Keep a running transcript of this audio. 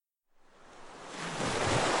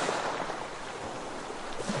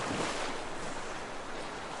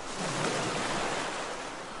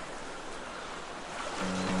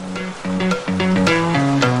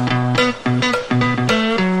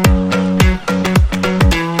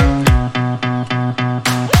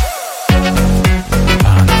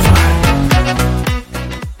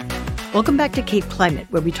Welcome back to Cape Climate,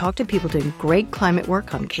 where we talk to people doing great climate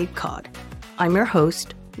work on Cape Cod. I'm your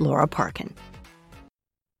host, Laura Parkin.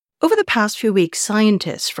 Over the past few weeks,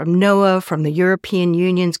 scientists from NOAA, from the European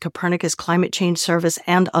Union's Copernicus Climate Change Service,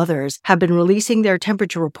 and others have been releasing their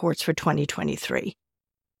temperature reports for 2023.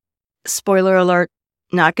 Spoiler alert,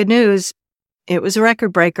 not good news. It was a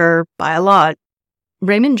record breaker by a lot.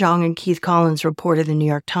 Raymond Jong and Keith Collins reported in the New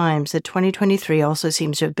York Times that 2023 also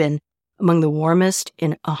seems to have been among the warmest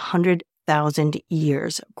in 100,000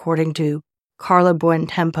 years, according to Carla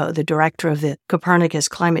Buentempo, the director of the Copernicus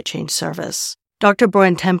Climate Change Service. Dr.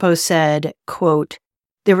 Buentempo said, quote,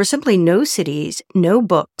 "There were simply no cities, no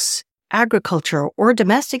books, agriculture, or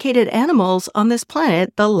domesticated animals on this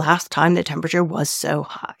planet the last time the temperature was so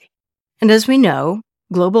high." And as we know,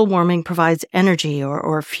 global warming provides energy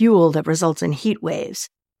or fuel that results in heat waves,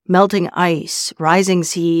 melting ice, rising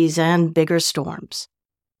seas, and bigger storms.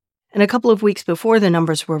 And a couple of weeks before the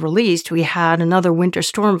numbers were released, we had another winter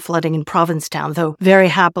storm flooding in Provincetown, though very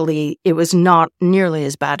happily, it was not nearly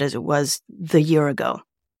as bad as it was the year ago.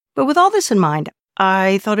 But with all this in mind,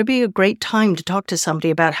 I thought it'd be a great time to talk to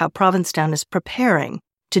somebody about how Provincetown is preparing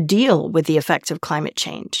to deal with the effects of climate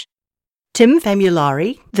change. Tim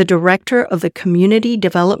Famulari, the director of the Community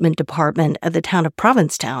Development Department at the town of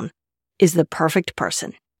Provincetown, is the perfect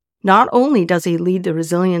person. Not only does he lead the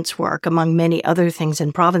resilience work, among many other things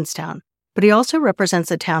in Provincetown, but he also represents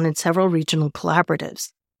the town in several regional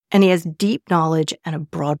collaboratives, and he has deep knowledge and a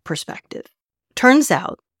broad perspective. Turns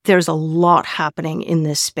out there's a lot happening in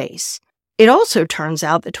this space. It also turns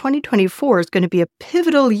out that 2024 is going to be a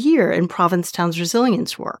pivotal year in Provincetown's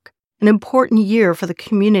resilience work, an important year for the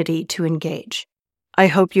community to engage. I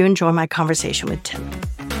hope you enjoy my conversation with Tim.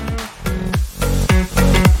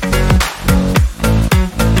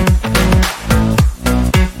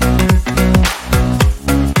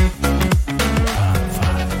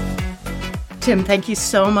 Tim, thank you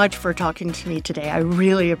so much for talking to me today. I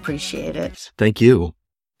really appreciate it. Thank you.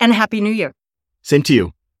 And Happy New Year. Same to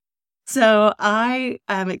you. So I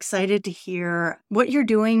am excited to hear what you're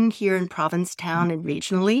doing here in Provincetown and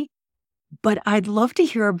regionally, but I'd love to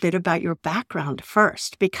hear a bit about your background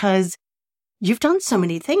first, because you've done so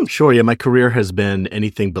many things. Sure, yeah, my career has been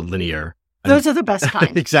anything but linear. Those are the best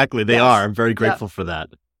kind. Exactly, they Yes. are. I'm very grateful for that.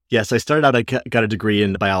 Yes, I started out, I got a degree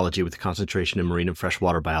in biology with a concentration in marine and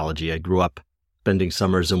freshwater biology. I grew up spending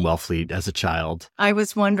summers in Wellfleet as a child. I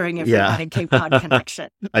was wondering if you had a Cape Cod connection.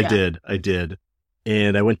 I did.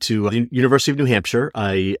 And I went to the University of New Hampshire.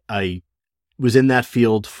 I was in that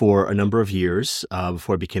field for a number of years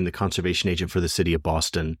before I became the conservation agent for the city of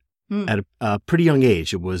Boston. At a pretty young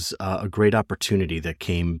age. It was a great opportunity that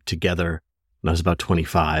came together when I was about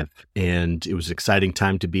 25. And it was an exciting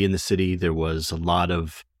time to be in the city. There was a lot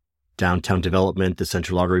of downtown development. The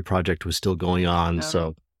Central Artery project was still going on. Oh.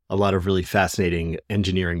 So a lot of really fascinating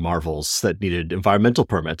engineering marvels that needed environmental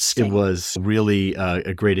permits. It was really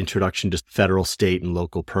a great introduction to federal, state, and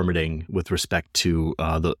local permitting with respect to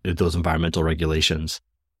those environmental regulations.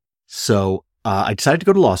 So I decided to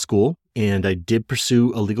go to law school, and I did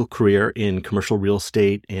pursue a legal career in commercial real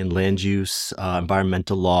estate and land use,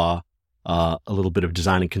 environmental law, a little bit of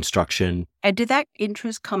design and construction. And did that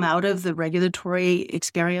interest come out of the regulatory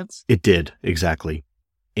experience? It did, exactly.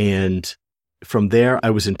 And from there,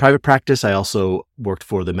 I was in private practice. I also worked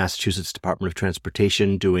for the Massachusetts Department of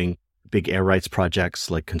Transportation doing big air rights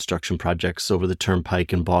projects like construction projects over the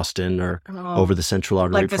Turnpike in Boston or over the Central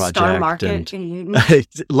Artery like the project. Star Market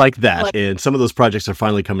like that. And some of those projects are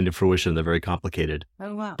finally coming to fruition. They're very complicated.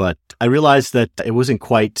 Oh, wow. But I realized that it wasn't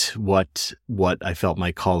quite what I felt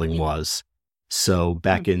my calling was. So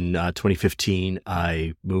back in 2015,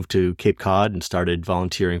 I moved to Cape Cod and started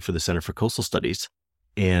volunteering for the Center for Coastal Studies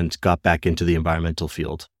and got back into the environmental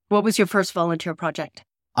field. What was your first volunteer project?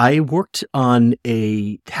 I worked on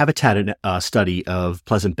a habitat study of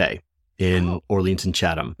Pleasant Bay in Orleans and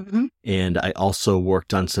Chatham. Mm-hmm. And I also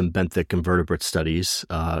worked on some benthic invertebrate studies,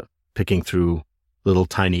 picking through little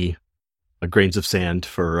tiny grains of sand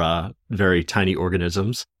for very tiny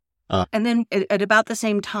organisms. And then at about the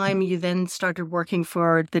same time, you then started working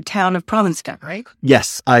for the town of Provincetown, right?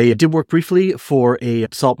 Yes, I did work briefly for a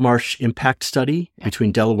salt marsh impact study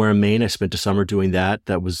between Delaware and Maine. I spent a summer doing that.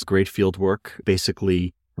 That was great field work,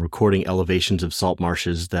 basically recording elevations of salt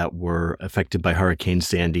marshes that were affected by Hurricane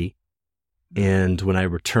Sandy. And when I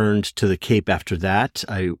returned to the Cape after that,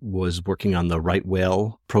 I was working on the right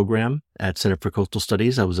whale program at Center for Coastal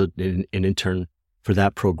Studies. I was an intern for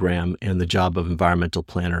that program, and the job of environmental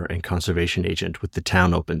planner and conservation agent with the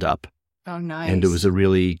town opened up. Oh, nice. And it was a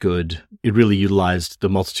really good, it really utilized the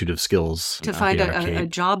multitude of skills. To find a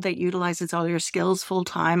job that utilizes all your skills full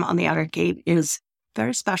time on the Outer Cape is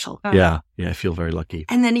Very special. Yeah, I feel very lucky.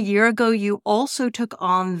 And then a year ago, you also took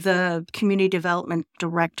on the community development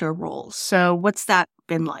director role. So what's that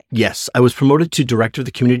been like? Yes, I was promoted to director of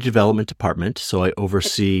the community development department. So I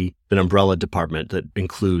oversee an umbrella department that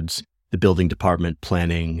includes the building department,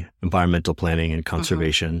 planning, environmental planning, and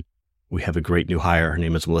conservation. We have a great new hire. Her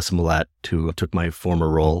name is Melissa Millette, who took my former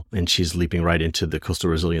role, and she's leaping right into the coastal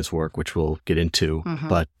resilience work, which we'll get into.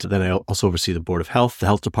 But then I also oversee the Board of Health, the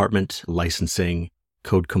health department, licensing,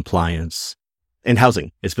 code compliance, and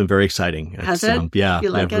housing. It's been very exciting. Has it? Yeah, You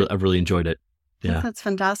like it? I've really enjoyed it. Yeah. That's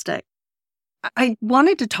fantastic. I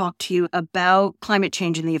wanted to talk to you about climate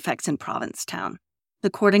change and the effects in Provincetown.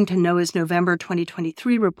 According to NOAA's November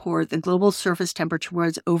 2023 report, the global surface temperature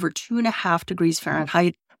was over 2.5 degrees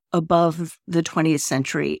Fahrenheit above the 20th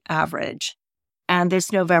century average. And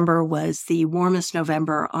this November was the warmest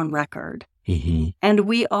November on record. And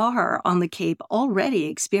we are on the Cape already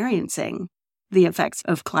experiencing the effects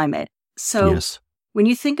of climate. So when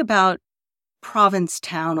you think about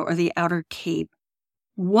Provincetown or the Outer Cape,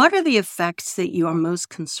 what are the effects that you are most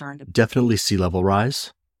concerned about? Definitely sea level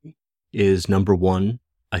rise is number one.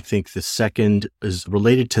 I think the second is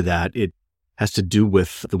related to that. It has to do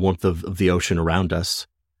with the warmth of the ocean around us.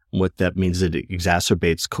 What that means is it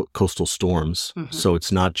exacerbates coastal storms. So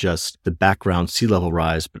it's not just the background sea level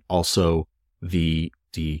rise, but also the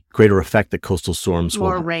greater effect that coastal storms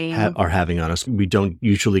are having on us. We don't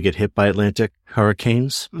usually get hit by Atlantic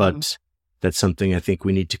hurricanes, but that's something I think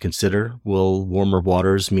we need to consider. Will warmer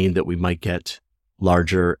waters mean that we might get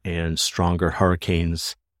larger and stronger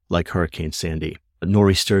hurricanes like Hurricane Sandy?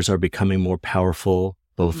 Nor'easters are becoming more powerful,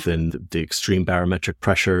 both in the extreme barometric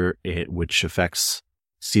pressure, which affects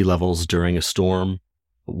sea levels during a storm.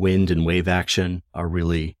 Wind and wave action are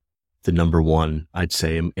really the number one, I'd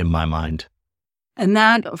say, in my mind. And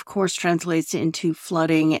that, of course, translates into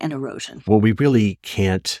flooding and erosion. What we really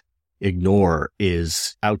can't ignore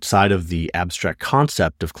is, outside of the abstract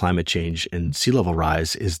concept of climate change and sea level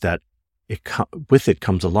rise, is that with it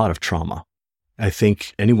comes a lot of trauma. I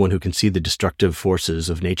think anyone who can see the destructive forces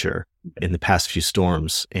of nature in the past few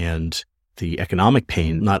storms and the economic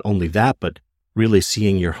pain, not only that, but really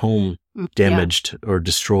seeing your home damaged or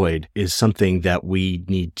destroyed, is something that we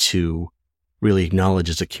need to really acknowledge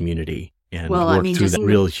as a community and work through that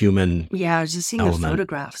real human I was just seeing the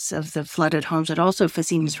photographs of the flooded homes and also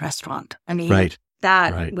Fasim's restaurant. I mean,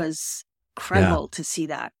 that was incredible to see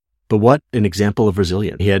that. But what an example of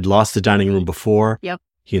resilience. He had lost the dining room before.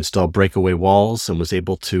 He installed breakaway walls and was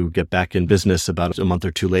able to get back in business about a month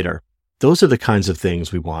or two later. Those are the kinds of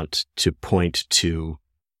things we want to point to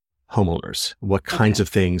homeowners. What kinds of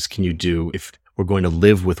things can you do if we're going to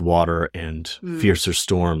live with water and fiercer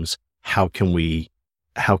storms? How can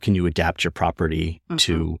you adapt your property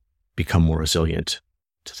to become more resilient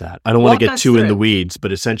to that? I don't want to get too in the weeds,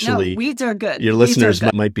 but essentially, weeds are good. Your listeners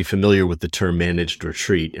might be familiar with the term managed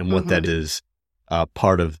retreat, and what that is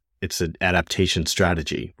part of. It's an adaptation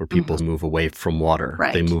strategy where people move away from water.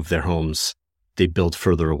 They move their homes. They build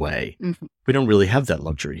further away. We don't really have that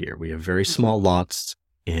luxury here. We have very small lots,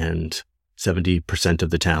 and 70%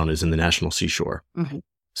 of the town is in the national seashore.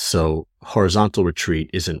 So horizontal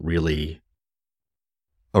retreat isn't really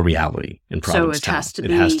a reality in Provincetown. So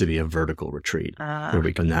it has to be a vertical retreat.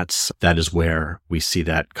 And that is where we see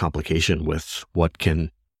that complication with what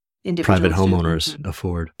can private homeowners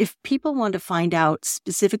afford. If people want to find out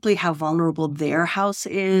specifically how vulnerable their house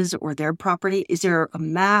is or their property, is there a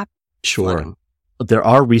map? Sure. Flooding? There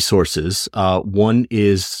are resources. One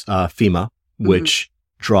is FEMA, which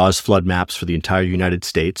draws flood maps for the entire United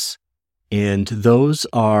States. And those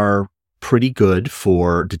are pretty good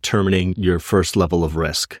for determining your first level of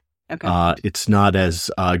risk. It's not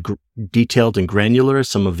as detailed and granular as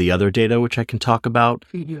some of the other data, which I can talk about,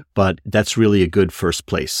 but that's really a good first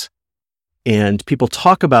place. And people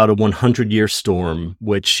talk about a 100-year storm,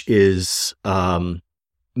 which is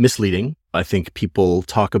misleading. I think people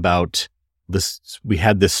talk about this, we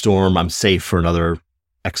had this storm, I'm safe for another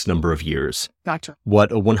X number of years. Gotcha.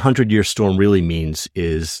 What a 100-year storm really means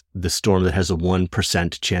is the storm that has a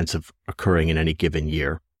 1% chance of occurring in any given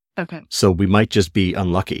year. So we might just be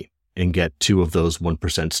unlucky and get two of those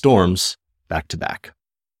 1% storms back to back.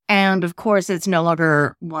 And of course, it's no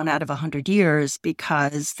longer 1 out of 100 years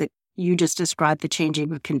because you just described the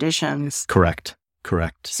changing of conditions. Correct.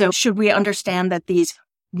 So should we understand that these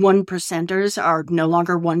 1%ers are no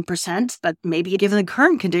longer 1%, but maybe given the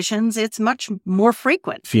current conditions, it's much more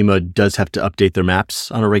frequent? FEMA does have to update their maps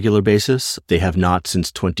on a regular basis. They have not since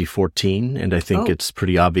 2014, and I think it's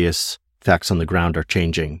pretty obvious facts on the ground are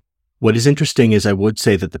changing. What is interesting is I would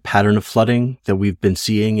say that the pattern of flooding that we've been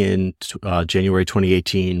seeing in January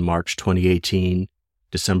 2018, March 2018,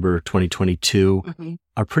 December 2022,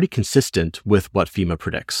 are pretty consistent with what FEMA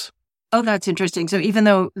predicts. Oh, that's interesting. So even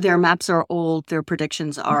though their maps are old, their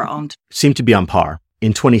predictions are on. Seem to be on par.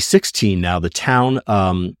 In 2016 now, the town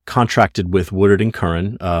contracted with Woodard and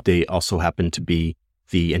Curran. They also happen to be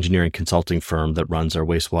the engineering consulting firm that runs our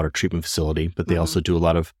wastewater treatment facility, but they also do a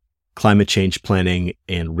lot of climate change planning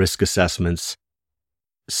and risk assessments.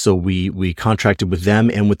 So we contracted with them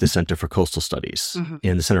and with the Center for Coastal Studies.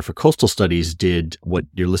 And the Center for Coastal Studies did what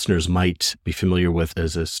your listeners might be familiar with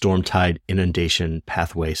as a storm tide inundation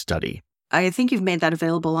pathway study. I think you've made that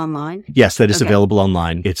available online. Yes, that is available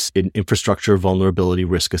online. It's an infrastructure vulnerability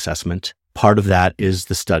risk assessment. Part of that is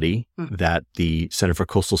the study that the Center for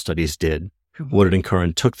Coastal Studies did. Woodard and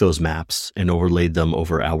Curran took those maps and overlaid them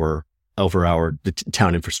over our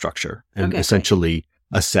town infrastructure and essentially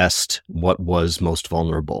assessed what was most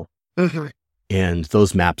vulnerable. And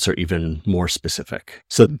those maps are even more specific.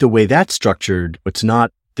 So the way that's structured, it's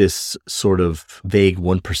not this sort of vague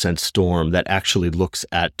 1% storm that actually looks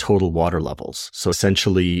at total water levels. So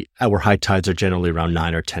essentially, our high tides are generally around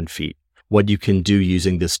 9 or 10 feet. What you can do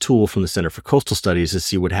using this tool from the Center for Coastal Studies is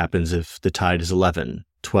see what happens if the tide is 11,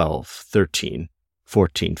 12, 13,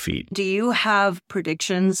 14 feet. Do you have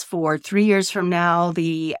predictions for 3 years from now,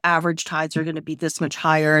 the average tides are going to be this much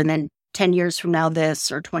higher, and then 10 years from now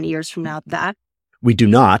this, or 20 years from now that? We do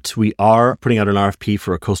not. We are putting out an RFP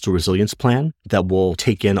for a coastal resilience plan that will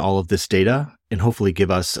take in all of this data and hopefully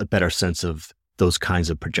give us a better sense of those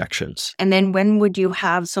kinds of projections. And then when would you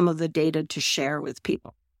have some of the data to share with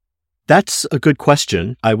people? That's a good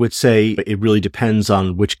question. I would say it really depends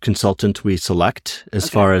on which consultant we select as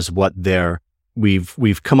far as what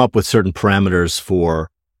we've come up with certain parameters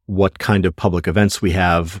for what kind of public events we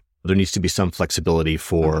have. There needs to be some flexibility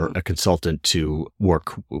for a consultant to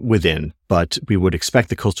work within, but we would expect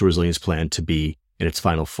the Coastal Resilience Plan to be in its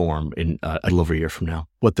final form in a little over a year from now.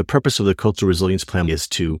 What the purpose of the Coastal Resilience Plan is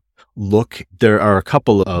to look, there are a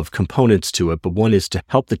couple of components to it, but one is to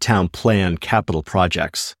help the town plan capital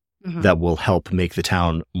projects that will help make the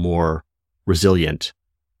town more resilient.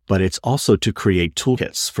 But it's also to create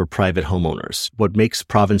toolkits for private homeowners. What makes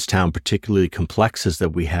Provincetown particularly complex is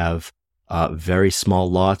that we have very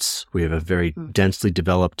small lots. We have a very densely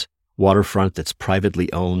developed waterfront that's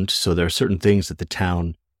privately owned. So there are certain things that the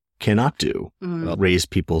town cannot do, raise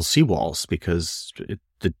people's seawalls because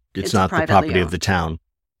it's not the property of the town.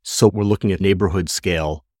 So we're looking at neighborhood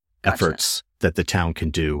scale efforts that the town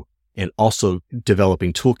can do, and also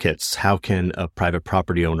developing toolkits. How can a private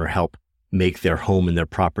property owner help make their home and their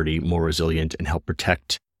property more resilient and help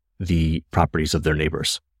protect the properties of their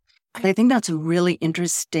neighbors? I think that's a really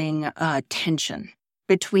interesting tension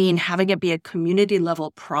between having it be a community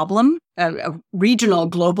level problem, a regional,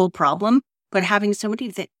 global problem, but having so many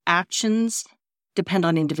that actions depend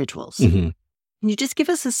on individuals. Can you just give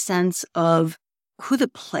us a sense of who the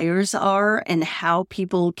players are and how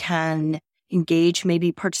people can engage,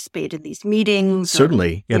 maybe participate in these meetings?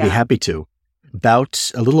 Certainly. I'd be happy to.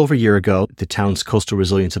 About a little over a year ago, the town's Coastal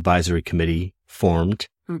Resilience Advisory Committee formed,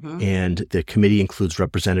 and the committee includes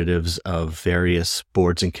representatives of various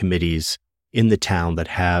boards and committees in the town that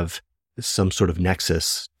have some sort of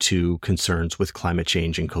nexus to concerns with climate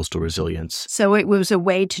change and coastal resilience. So it was a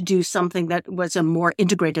way to do something that was a more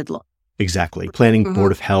integrated look. Exactly. Planning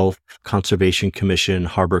Board of Health, Conservation Commission,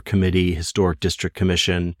 Harbor Committee, Historic District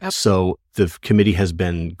Commission. So the committee has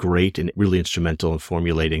been great and really instrumental in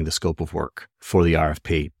formulating the scope of work for the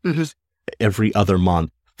RFP. Every other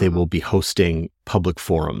month, they will be hosting public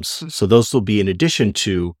forums. So those will be in addition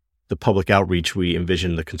to the public outreach we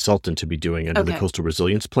envision the consultant to be doing under the Coastal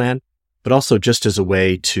Resilience Plan, but also just as a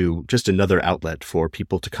way to, just another outlet for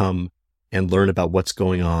people to come and learn about what's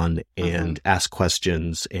going on and ask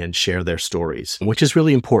questions and share their stories, which is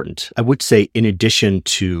really important. I would say in addition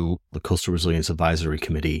to the Coastal Resilience Advisory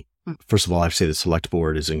Committee, first of all, I'd say the Select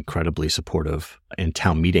Board is incredibly supportive, and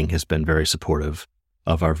Town Meeting has been very supportive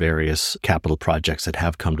of our various capital projects that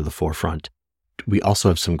have come to the forefront. We also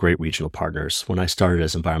have some great regional partners. When I started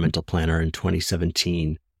as environmental planner in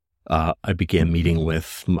 2017, I began meeting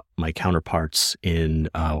with my counterparts in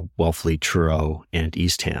Wellfleet, Truro, and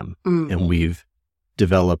Eastham. And we've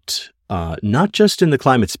developed, not just in the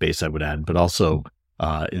climate space, I would add, but also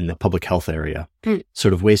in the public health area,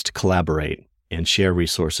 sort of ways to collaborate and share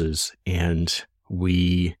resources. And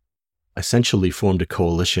we essentially formed a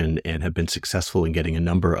coalition and have been successful in getting a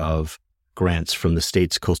number of grants from the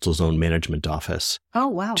state's Coastal Zone Management Office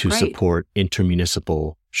to support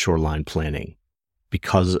intermunicipal shoreline planning,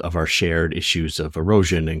 because of our shared issues of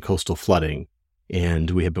erosion and coastal flooding.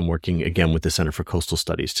 And we have been working again with the Center for Coastal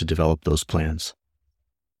Studies to develop those plans.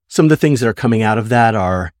 Some of the things that are coming out of that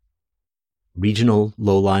are regional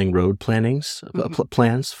low-lying road plans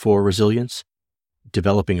for resilience,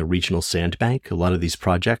 developing a regional sandbank. A lot of these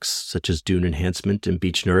projects, such as dune enhancement and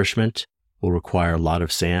beach nourishment, will require a lot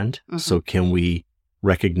of sand. So can we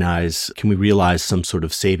realize some sort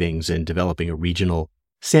of savings in developing a regional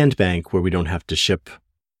sandbank where we don't have to ship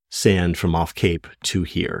sand from off Cape to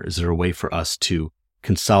here? Is there a way for us to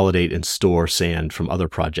consolidate and store sand from other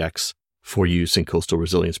projects for use in coastal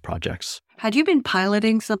resilience projects? Had you been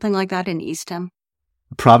piloting something like that in Eastham?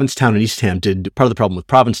 Provincetown and Eastham did. Part of the problem with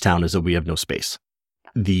Provincetown is that we have no space.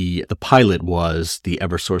 The pilot was the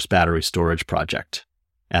Eversource battery storage project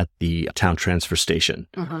at the town transfer station.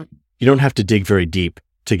 You don't have to dig very deep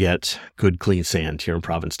to get good, clean sand here in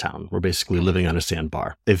Provincetown. We're basically living on a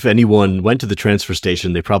sandbar. If anyone went to the transfer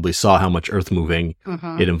station, they probably saw how much earth moving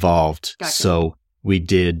it involved. Gotcha. So we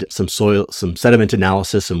did some sediment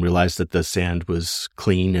analysis and realized that the sand was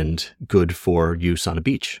clean and good for use on a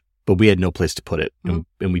beach. But we had no place to put it. And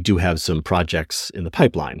we do have some projects in the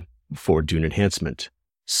pipeline for dune enhancement.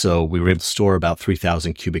 So we were able to store about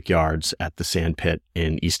 3,000 cubic yards at the sand pit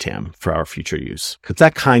in Eastham for our future use. It's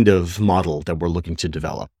that kind of model that we're looking to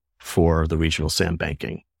develop for the regional sand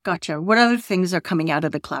banking. Gotcha. What other things are coming out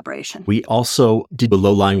of the collaboration? We also did a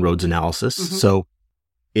low-lying roads analysis. So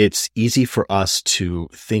it's easy for us to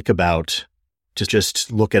think about, to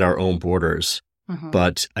just look at our own borders.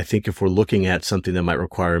 But I think if we're looking at something that might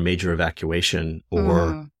require a major evacuation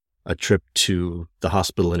or a trip to the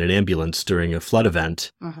hospital in an ambulance during a flood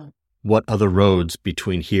event, what other roads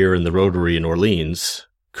between here and the Rotary in Orleans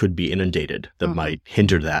could be inundated that might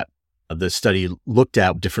hinder that? The study looked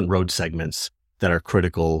at different road segments that are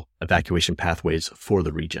critical evacuation pathways for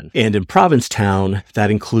the region. And in Provincetown,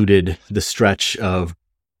 that included the stretch of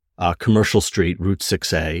Commercial Street, Route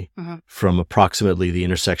 6A, from approximately the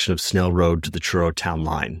intersection of Snell Road to the Truro Town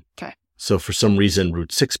line. Okay. So for some reason,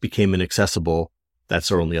 Route 6 became inaccessible. That's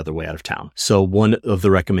our only other way out of town. So one of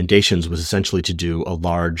the recommendations was essentially to do a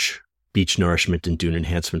large beach nourishment and dune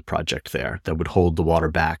enhancement project there that would hold the water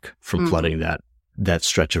back from flooding that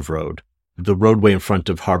stretch of road. The roadway in front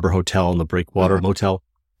of Harbor Hotel and the Breakwater Motel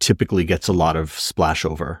typically gets a lot of splash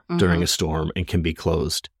over during a storm and can be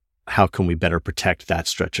closed. How can we better protect that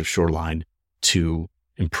stretch of shoreline to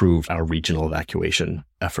improve our regional evacuation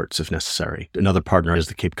efforts if necessary? Another partner is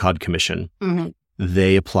the Cape Cod Commission.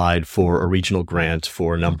 They applied for a regional grant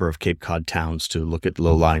for a number of Cape Cod towns to look at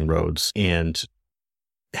low-lying roads. And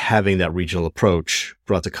having that regional approach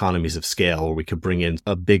brought economies of scale where we could bring in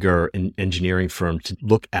a bigger engineering firm to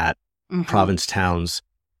look at Provincetown's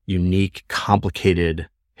unique, complicated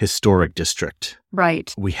historic district.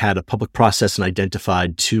 Right. We had a public process and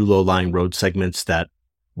identified 2 low-lying road segments that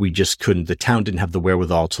we just couldn't, the town didn't have the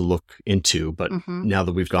wherewithal to look into. But now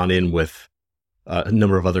that we've gone in with a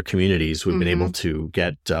number of other communities, we've been able to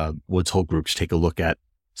get Woods Hole Group to take a look at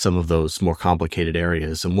some of those more complicated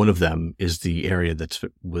areas. And one of them is the area that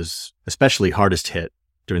was especially hardest hit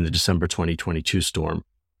during the December 2022 storm.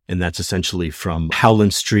 And that's essentially from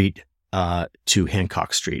Howland Street to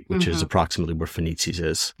Hancock Street, which is approximately where Fenices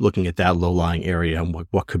is. Looking at that low-lying area and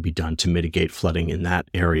what could be done to mitigate flooding in that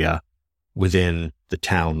area within the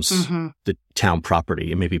town's, the town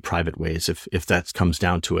property, and maybe private ways if that comes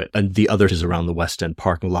down to it. And the other is around the West End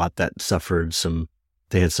parking lot that suffered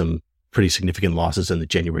they had some pretty significant losses in the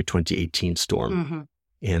January 2018 storm.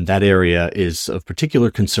 And that area is of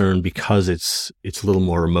particular concern because it's a little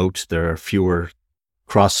more remote. There are fewer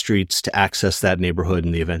cross streets to access that neighborhood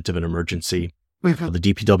in the event of an emergency. The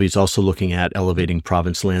DPW is also looking at elevating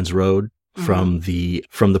Province Lands Road from the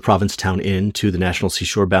Provincetown Inn to the National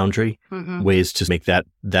Seashore boundary, ways to make that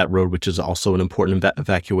road, which is also an important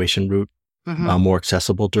evacuation route, more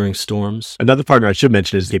accessible during storms. Another partner I should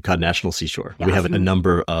mention is Cape Cod National Seashore. We have a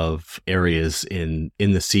number of areas in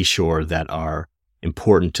the seashore that are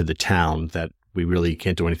important to the town that we really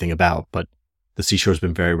can't do anything about, but the seashore has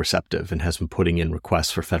been very receptive and has been putting in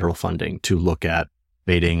requests for federal funding to look at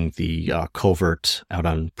baiting the culvert out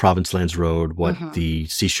on Province Lands Road, what the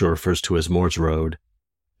seashore refers to as Moore's Road,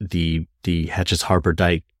 the Hatches Harbor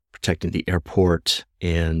Dike, protecting the airport,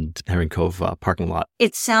 and Herring Cove parking lot.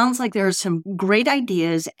 It sounds like there are some great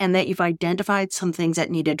ideas and that you've identified some things that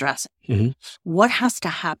need addressing. What has to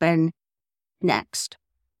happen next?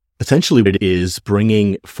 Essentially, it is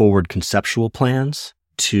bringing forward conceptual plans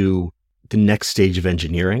to the next stage of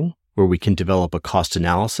engineering where we can develop a cost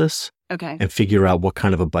analysis and figure out what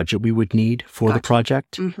kind of a budget we would need for the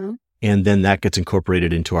project. And then that gets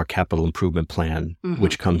incorporated into our capital improvement plan,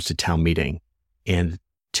 which comes to town meeting. And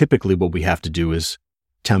typically what we have to do is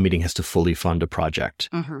town meeting has to fully fund a project.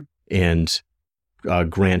 And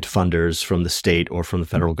grant funders from the state or from the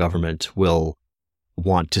federal government will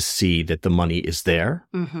want to see that the money is there,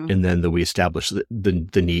 and then that we establish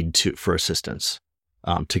the need for assistance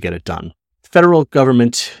to get it done. Federal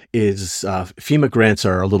government is FEMA grants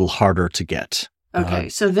are a little harder to get. Okay,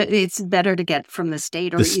 so it's better to get from the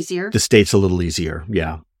state or easier? The state's a little easier,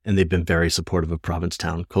 yeah. And they've been very supportive of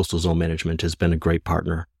Provincetown. Coastal Zone Management has been a great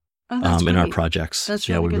partner in our projects. That's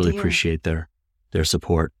we really really appreciate their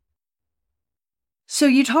support. So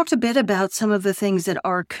you talked a bit about some of the things that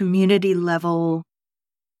are community level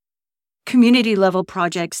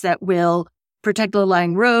projects that will protect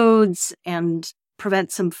low-lying roads and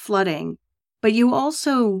prevent some flooding. But you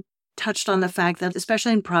also touched on the fact that,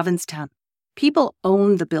 especially in Provincetown, people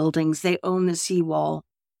own the buildings, they own the seawall.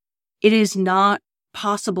 It is not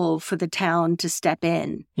possible for the town to step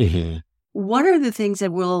in. Mm-hmm. What are the things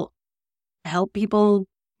that will help people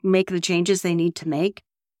make the changes they need to make?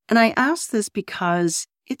 And I ask this because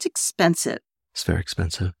it's expensive. It's very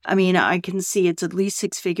expensive. I mean, I can see it's at least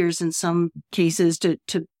 6 figures in some cases to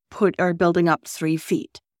put our building up 3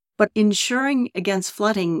 feet. But insuring against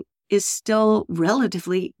flooding is still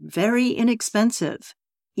relatively very inexpensive,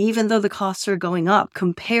 even though the costs are going up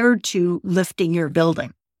compared to lifting your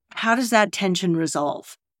building. How does that tension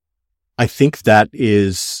resolve? I think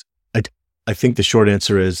I think the short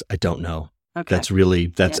answer is I don't know. Okay.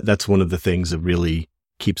 That's one of the things that really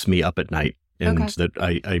keeps me up at night and that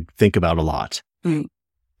I think about a lot. Mm.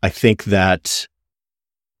 I think that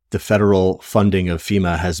the federal funding of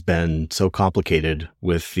FEMA has been so complicated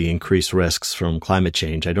with the increased risks from climate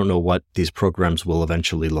change. I don't know what these programs will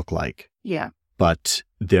eventually look like. Yeah. But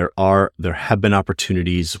there have been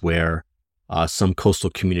opportunities where some coastal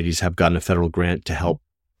communities have gotten a federal grant to help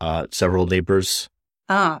several neighbors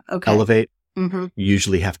elevate. Mm-hmm. You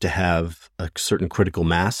usually have to have a certain critical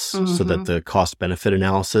mass so that the cost-benefit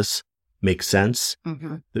analysis makes sense.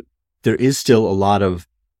 Mm-hmm. There is still a lot of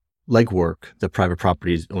legwork that private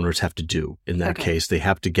property owners have to do in that case. They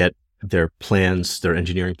have to get their plans, their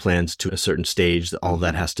engineering plans to a certain stage. All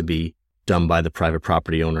that has to be done by the private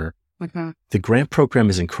property owner. Mm-hmm. The grant program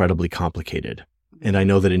is incredibly complicated. And I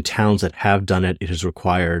know that in towns that have done it, it has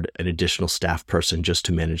required an additional staff person just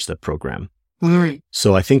to manage that program. Mm-hmm.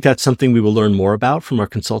 So I think that's something we will learn more about from our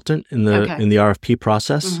consultant in the RFP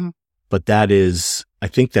process. Mm-hmm. But I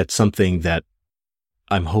think that's something that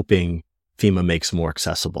I'm hoping FEMA makes more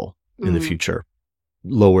accessible in the future,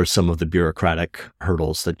 lowers some of the bureaucratic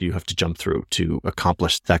hurdles that you have to jump through to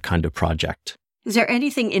accomplish that kind of project. Is there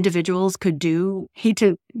anything individuals could do? Hate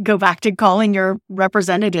to go back to calling your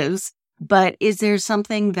representatives, but is there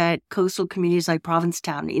something that coastal communities like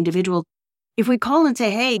Provincetown, individuals, if we call and say,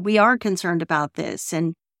 hey, we are concerned about this,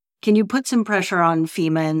 and can you put some pressure on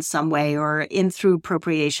FEMA in some way or through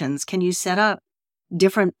appropriations? Can you set up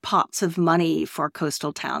different pots of money for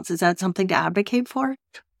coastal towns? Is that something to advocate for?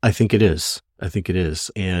 I think it is.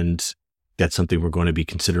 And that's something we're going to be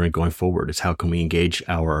considering going forward is how can we engage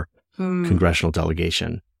our congressional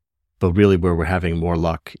delegation. But really where we're having more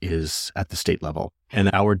luck is at the state level. And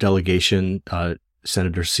our delegation,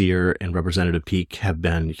 Senator Sear and Representative Peake have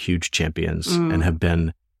been huge champions and have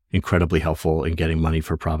been incredibly helpful in getting money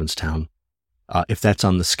for Provincetown. If that's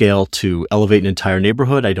on the scale to elevate an entire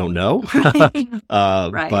neighborhood, I don't know.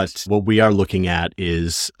 Right. But what we are looking at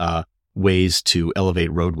is ways to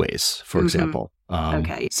elevate roadways, for example.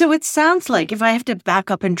 So it sounds like, if I have to back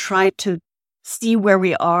up and try to see where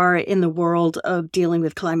we are in the world of dealing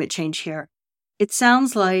with climate change here, it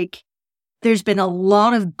sounds like there's been a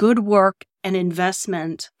lot of good work and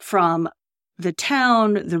investment from the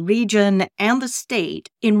town, the region, and the state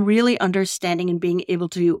in really understanding and being able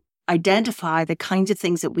to identify the kinds of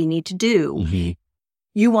things that we need to do. Mm-hmm.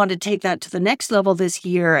 You want to take that to the next level this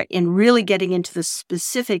year in really getting into the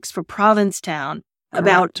specifics for Provincetown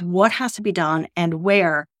about what has to be done and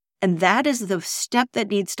where. And that is the step that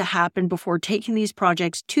needs to happen before taking these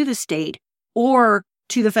projects to the state or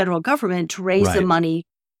to the federal government to raise the money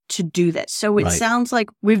to do this. So it sounds like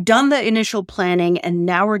we've done the initial planning and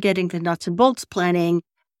now we're getting the nuts and bolts planning.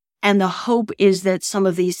 And the hope is that some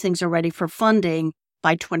of these things are ready for funding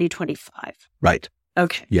by 2025. Right.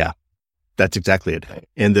 Okay. Yeah, that's exactly it.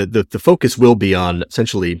 And the focus will be on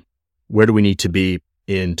essentially where do we need to be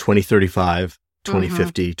in 2035,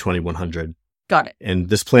 2050, 2100. Got it. And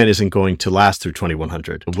this plan isn't going to last through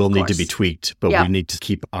 2100. It will need to be tweaked, but we need to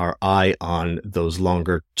keep our eye on those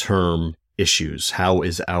longer term issues. How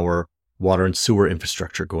is our water and sewer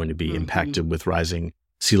infrastructure going to be impacted with rising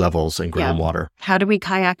sea levels and groundwater? How do we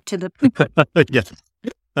kayak to the... Yes.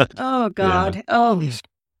 Oh, God. Yeah. Oh,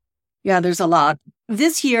 yeah, there's a lot.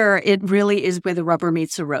 This year, it really is where the rubber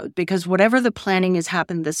meets the road, because whatever the planning has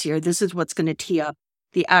happened this year, this is what's going to tee up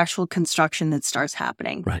the actual construction that starts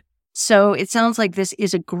happening. Right. So it sounds like this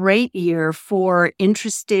is a great year for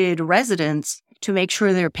interested residents to make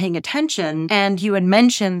sure they're paying attention. And you had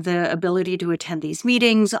mentioned the ability to attend these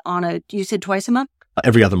meetings you said twice a month?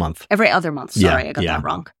 Every other month. Every other month. Sorry, I got that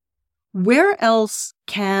wrong. Where else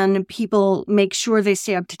can people make sure they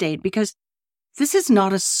stay up to date? Because this is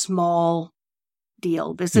not a small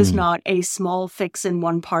deal. This is not a small fix in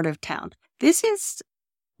one part of town. This is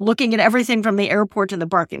looking at everything from the airport to the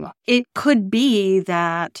parking lot. It could be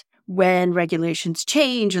that when regulations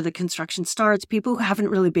change or the construction starts, people who haven't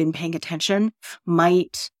really been paying attention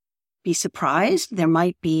might be surprised. There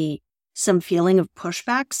might be some feeling of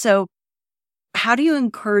pushback. So how do you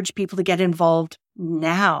encourage people to get involved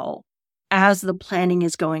now as the planning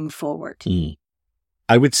is going forward?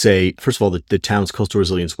 I would say, first of all, the town's coastal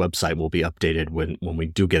resilience website will be updated when we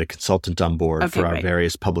do get a consultant on board for our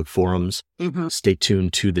various public forums. Stay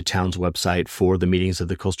tuned to the town's website for the meetings of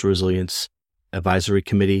the Coastal Resilience Advisory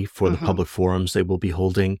Committee for the public forums they will be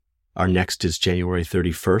holding. Our next is January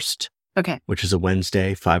 31st, which is a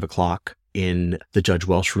Wednesday, 5:00 in the Judge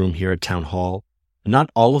Welsh room here at Town Hall. Not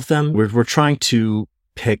all of them. We're trying to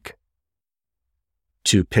pick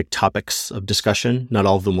topics of discussion. Not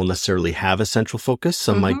all of them will necessarily have a central focus.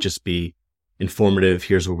 Some might just be informative.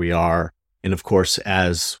 Here's where we are. And of course,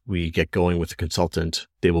 as we get going with the consultant,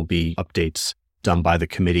 there will be updates done by the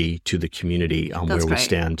committee to the community on where we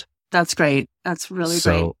stand. That's great. That's really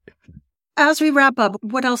great. As we wrap up,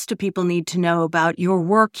 what else do people need to know about your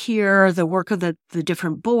work here, the work of the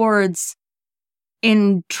different boards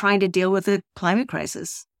in trying to deal with the climate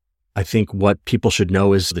crisis? I think what people should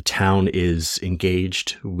know is the town is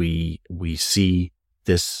engaged. We see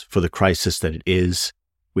this for the crisis that it is.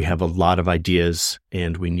 We have a lot of ideas,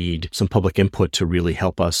 and we need some public input to really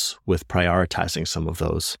help us with prioritizing some of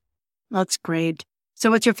those. That's great. So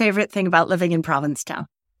what's your favorite thing about living in Provincetown?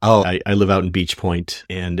 Oh, I live out in Beach Point,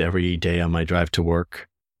 and every day on my drive to work,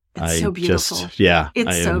 it's so beautiful. I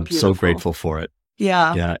am so grateful for it.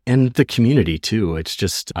 Yeah. And the community too. It's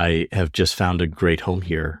just, I have just found a great home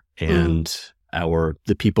here, and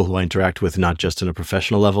the people who I interact with, not just on a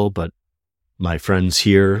professional level, but my friends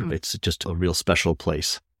here, it's just a real special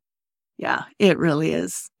place. Yeah, it really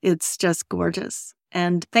is. It's just gorgeous.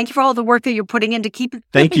 And thank you for all the work that you're putting in to keep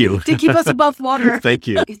us above water. Thank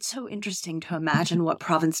you. It's so interesting to imagine what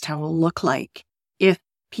Provincetown will look like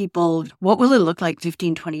what will it look like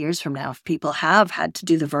 15, 20 years from now if people have had to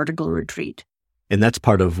do the vertical retreat? And that's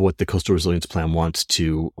part of what the Coastal Resilience Plan wants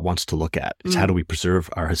to look at, is how do we preserve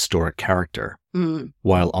our historic character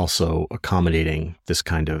while also accommodating this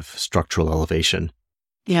kind of structural elevation.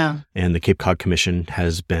 Yeah. And the Cape Cod Commission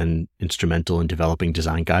has been instrumental in developing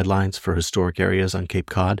design guidelines for historic areas on Cape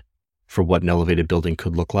Cod for what an elevated building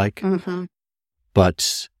could look like.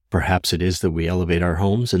 But perhaps it is that we elevate our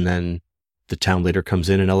homes and then the town later comes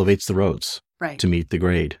in and elevates the roads to meet the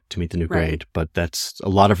new grade. But that's a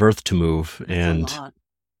lot of earth to move. And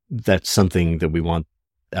that's something that we want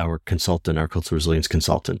our coastal resilience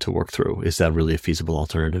consultant to work through. Is that really a feasible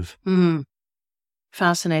alternative?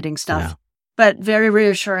 Fascinating stuff. Yeah. But very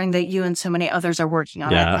reassuring that you and so many others are working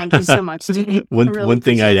on it. Thank you so much. One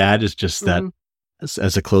thing I'd add is just that,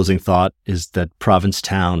 as a closing thought, is that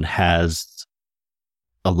Provincetown has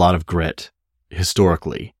a lot of grit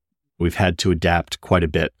historically. We've had to adapt quite a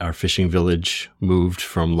bit. Our fishing village moved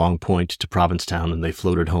from Long Point to Provincetown, and they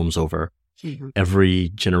floated homes over. Every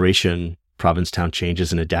generation, Provincetown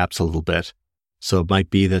changes and adapts a little bit. So it might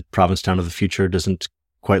be that Provincetown of the future doesn't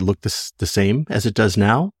quite look the same as it does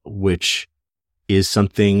now, which is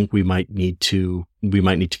something we might need to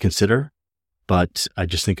consider. But I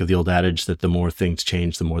just think of the old adage that the more things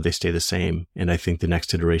change, the more they stay the same. And I think the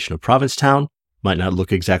next iteration of Provincetown might not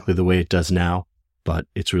look exactly the way it does now, but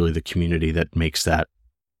it's really the community that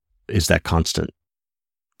is that constant.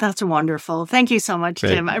 That's wonderful. Thank you so much,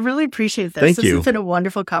 Tim. I really appreciate this. Thank you. This has been a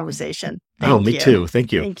wonderful conversation. Me too.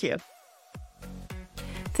 Thank you. Thank you.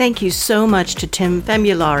 Thank you so much to Tim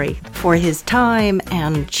Famulari for his time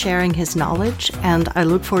and sharing his knowledge, and I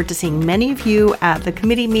look forward to seeing many of you at the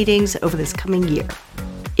committee meetings over this coming year.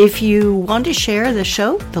 If you want to share the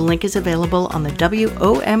show, the link is available on the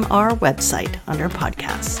WOMR website under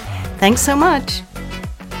podcasts. Thanks so much.